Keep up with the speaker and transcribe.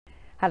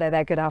Hello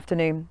there, good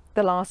afternoon.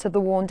 The last of the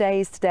warm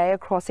days today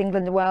across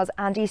England and Wales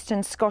and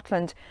eastern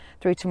Scotland.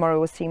 Through tomorrow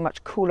we'll see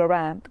much cooler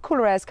air. The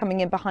cooler air is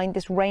coming in behind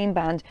this rain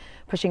band,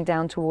 pushing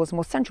down towards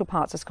more central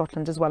parts of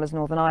Scotland as well as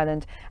Northern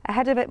Ireland.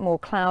 Ahead of it, more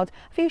cloud,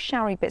 a few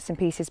showery bits and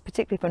pieces,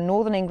 particularly for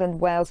northern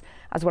England, Wales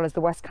as well as the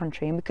West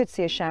Country. And we could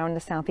see a shower in the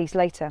southeast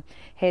later.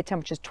 Here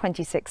temperatures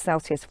 26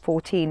 Celsius,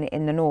 14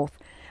 in the north.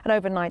 And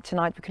overnight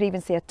tonight, we could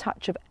even see a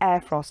touch of air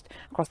frost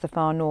across the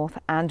far north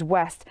and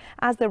west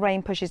as the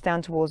rain pushes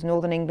down towards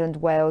northern England,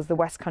 Wales, the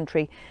West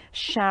Country.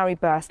 Showery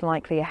bursts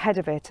likely ahead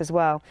of it as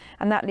well.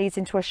 And that leads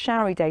into a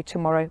showery day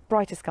tomorrow,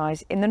 brighter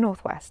skies in the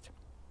northwest.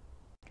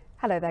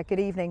 Hello there, good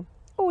evening.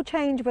 All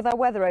change with our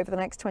weather over the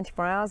next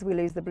 24 hours. We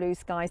lose the blue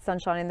sky,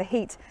 sunshine and the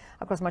heat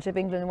across much of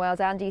England, Wales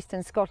and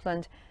eastern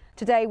Scotland.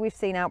 Today we've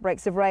seen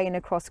outbreaks of rain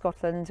across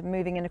Scotland,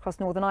 moving in across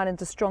Northern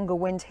Ireland, a stronger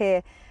wind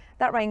here.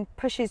 That rain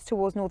pushes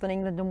towards northern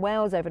England and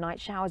Wales overnight.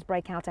 Showers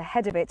break out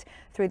ahead of it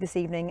through this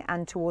evening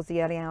and towards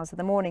the early hours of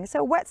the morning. So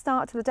a wet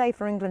start to the day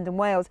for England and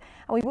Wales,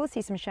 and we will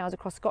see some showers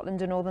across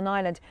Scotland and Northern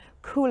Ireland.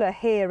 Cooler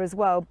here as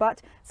well,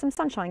 but some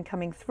sunshine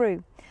coming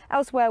through.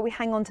 Elsewhere we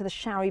hang on to the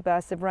showery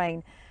bursts of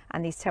rain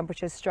and these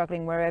temperatures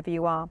struggling wherever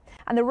you are.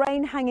 And the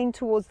rain hanging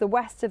towards the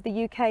west of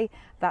the UK,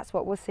 that's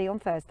what we'll see on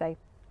Thursday.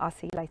 I'll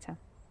see you later.